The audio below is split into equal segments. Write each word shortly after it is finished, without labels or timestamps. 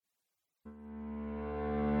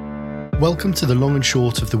Welcome to the long and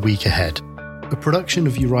short of the week ahead, a production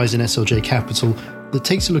of Eurizon SLJ Capital that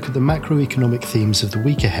takes a look at the macroeconomic themes of the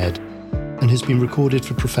week ahead and has been recorded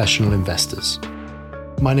for professional investors.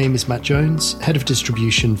 My name is Matt Jones, Head of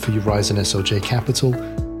Distribution for Eurizon SLJ Capital,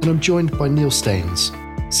 and I'm joined by Neil Staines,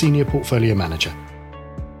 Senior Portfolio Manager.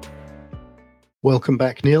 Welcome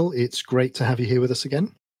back, Neil. It's great to have you here with us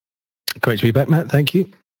again. Great to be back, Matt. Thank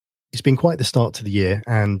you. It's been quite the start to the year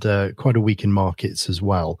and quite a week in markets as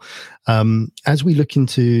well. As we look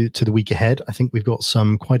into the week ahead, I think we've got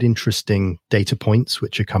some quite interesting data points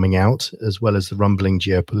which are coming out, as well as the rumbling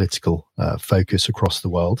geopolitical focus across the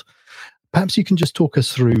world. Perhaps you can just talk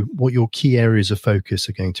us through what your key areas of focus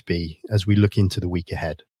are going to be as we look into the week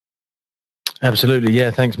ahead. Absolutely.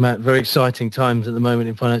 Yeah, thanks, Matt. Very exciting times at the moment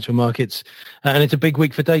in financial markets. And it's a big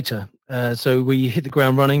week for data. So we hit the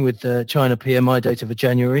ground running with China PMI data for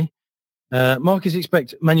January. Markets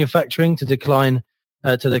expect manufacturing to decline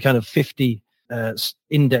to the kind of 50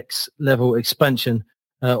 index level expansion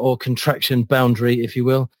or contraction boundary, if you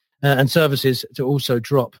will, and services to also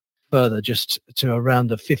drop further just to around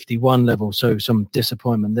the 51 level. So some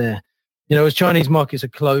disappointment there. You know, as Chinese markets are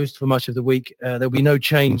closed for much of the week, there'll be no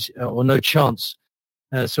change or no chance,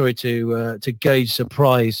 to gauge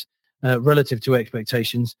surprise relative to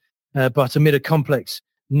expectations. But amid a complex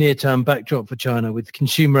near-term backdrop for China with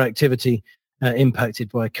consumer activity impacted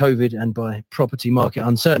by COVID and by property market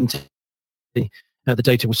uncertainty, the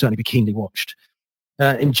data will certainly be keenly watched.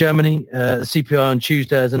 In Germany, the CPI on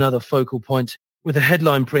Tuesday is another focal point, with the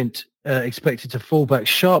headline print expected to fall back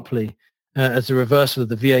sharply as the reversal of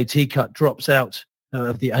the VAT cut drops out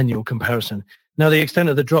of the annual comparison. Now, the extent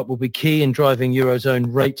of the drop will be key in driving Eurozone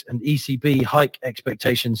rate and ECB hike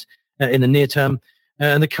expectations in the near term.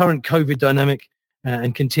 And the current COVID dynamic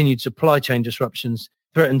and continued supply chain disruptions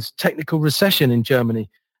threatens technical recession in Germany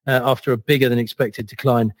after a bigger than expected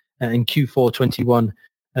decline in Q4 21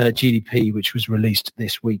 GDP, which was released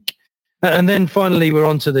this week. And then finally, we're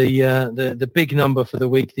on to the big number for the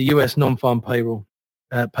week, the US non-farm payroll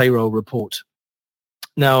report.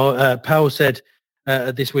 Now, Powell said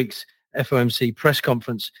at this week's FOMC press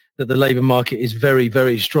conference that the labour market is very,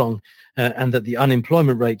 very strong and that the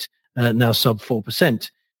unemployment rate now sub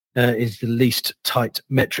 4%, is the least tight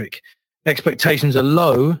metric. Expectations are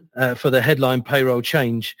low for the headline payroll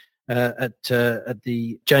change at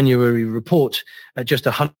the January report at just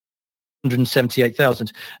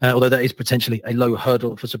 178,000, although that is potentially a low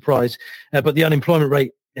hurdle for surprise. But the unemployment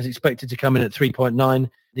rate is expected to come in at 3.9.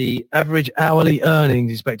 The average hourly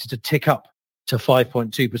earnings is expected to tick up to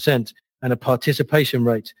 5.2%, and a participation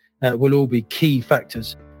rate will all be key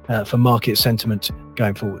factors for market sentiment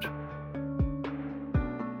going forward.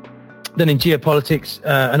 Then in geopolitics,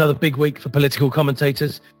 another big week for political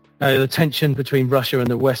commentators. The tension between Russia and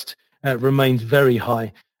the West remains very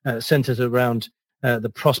high, centered around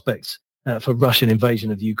the prospects for Russian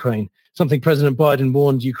invasion of Ukraine, something President Biden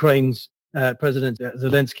warned Ukraine's President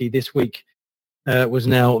Zelensky this week was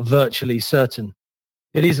now virtually certain.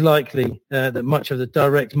 It is likely that much of the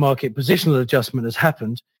direct market positional adjustment has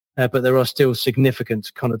happened, but there are still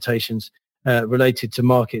significant connotations related to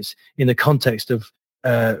markets in the context of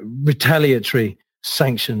retaliatory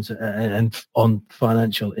sanctions and on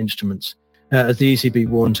financial instruments, as the ECB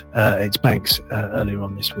warned its banks earlier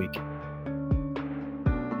on this week.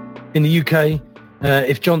 In the UK,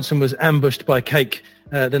 if Johnson was ambushed by Cake,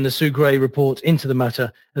 then the Sue Gray report into the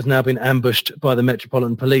matter has now been ambushed by the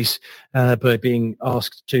Metropolitan Police by being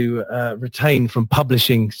asked to retain from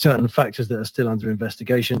publishing certain factors that are still under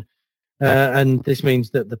investigation. And this means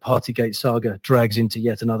that the Partygate saga drags into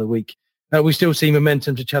yet another week. We still see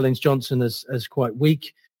momentum to challenge Johnson as quite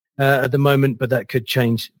weak at the moment, but that could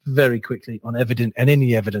change very quickly on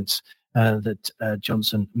any evidence that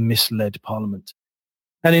Johnson misled Parliament.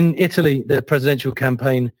 And in Italy, the presidential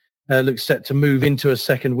campaign looks set to move into a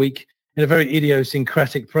second week. In a very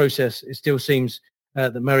idiosyncratic process, it still seems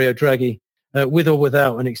that Mario Draghi, with or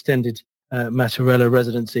without an extended Mattarella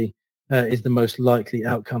residency, is the most likely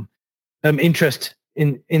outcome. Interest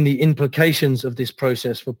in the implications of this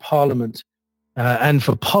process for Parliament and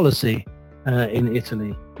for policy in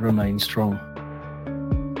Italy remains strong.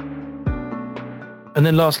 And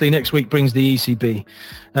then lastly, next week brings the ECB.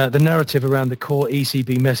 The narrative around the core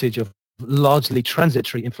ECB message of largely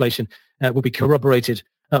transitory inflation will be corroborated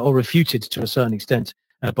or refuted to a certain extent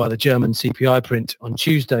by the German CPI print on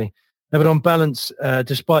Tuesday. But on balance,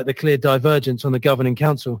 despite the clear divergence on the Governing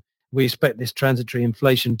Council, we expect this transitory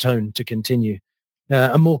inflation tone to continue.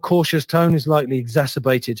 A more cautious tone is likely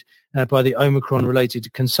exacerbated by the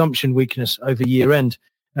Omicron-related consumption weakness over year-end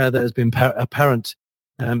that has been apparent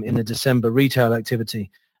in the December retail activity,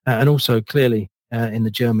 and also clearly in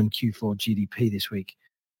the German Q4 GDP this week.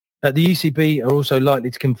 The ECB are also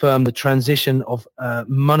likely to confirm the transition of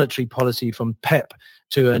monetary policy from PEP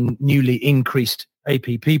to a newly increased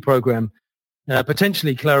APP program,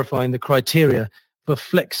 potentially clarifying the criteria for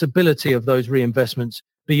flexibility of those reinvestments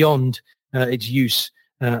beyond its use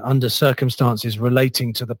under circumstances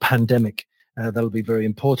relating to the pandemic. That'll be very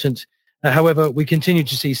important. However, we continue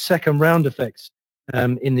to see second round effects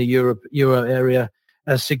in the Euro area,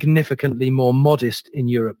 significantly more modest in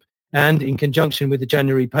Europe. And in conjunction with the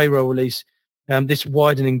January payroll release, this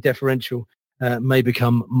widening differential may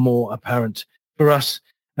become more apparent. For us,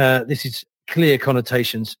 this is clear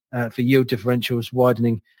connotations for yield differentials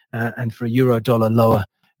widening and for euro-dollar lower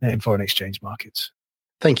in foreign exchange markets.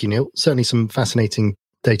 Thank you, Neil. Certainly some fascinating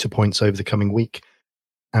data points over the coming week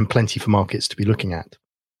and plenty for markets to be looking at.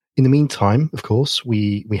 In the meantime, of course,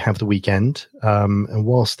 we have the weekend. And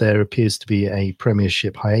whilst there appears to be a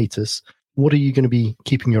Premiership hiatus, what are you going to be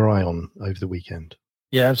keeping your eye on over the weekend?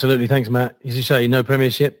 Yeah, absolutely. Thanks, Matt. As you say, no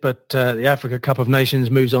Premiership, but the Africa Cup of Nations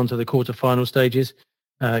moves on to the quarter-final stages.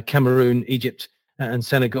 Cameroon, Egypt and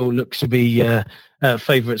Senegal look to be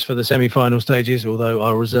favourites for the semi-final stages, although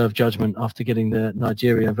I'll reserve judgment after getting the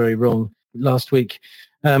Nigeria very wrong last week.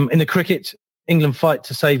 In the cricket, England fight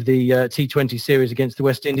to save the T20 series against the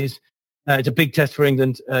West Indies. It's a big test for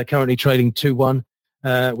England, currently trailing 2-1.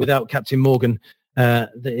 Without Captain Morgan,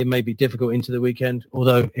 it may be difficult into the weekend,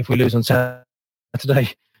 although if we lose on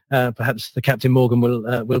Saturday, perhaps the Captain Morgan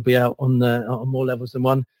will be out on more levels than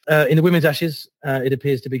one. In the women's Ashes, it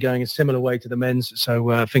appears to be going a similar way to the men's,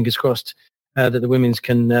 so fingers crossed that the women's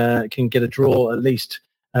can get a draw at least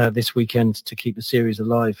this weekend to keep the series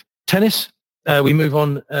alive. Tennis, we move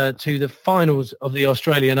on to the finals of the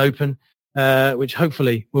Australian Open, which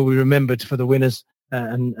hopefully will be remembered for the winners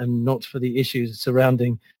and not for the issues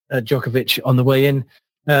surrounding Djokovic on the way in.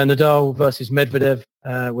 Nadal versus Medvedev,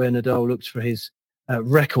 where Nadal looks for his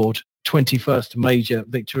record 21st major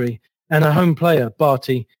victory, and a home player,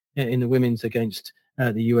 Barty, in the women's against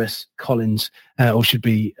the US Collins. All should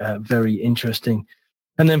be very interesting.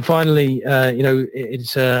 And then finally,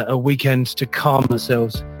 it's a weekend to calm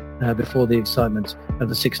ourselves before the excitement of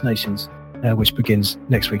the Six Nations, which begins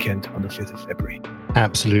next weekend on the 5th of February.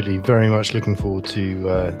 Absolutely. Very much looking forward to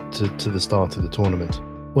the start of the tournament.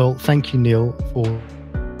 Well, thank you, Neil, for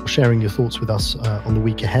sharing your thoughts with us on the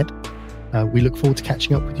week ahead. We look forward to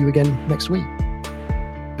catching up with you again next week.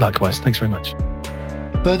 Likewise. Thanks very much.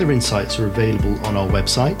 Further insights are available on our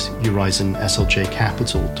website,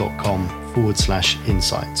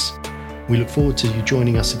 horizonSLJcapital.com/insights. We look forward to you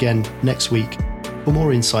joining us again next week for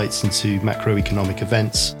more insights into macroeconomic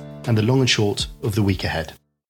events and the long and short of the week ahead.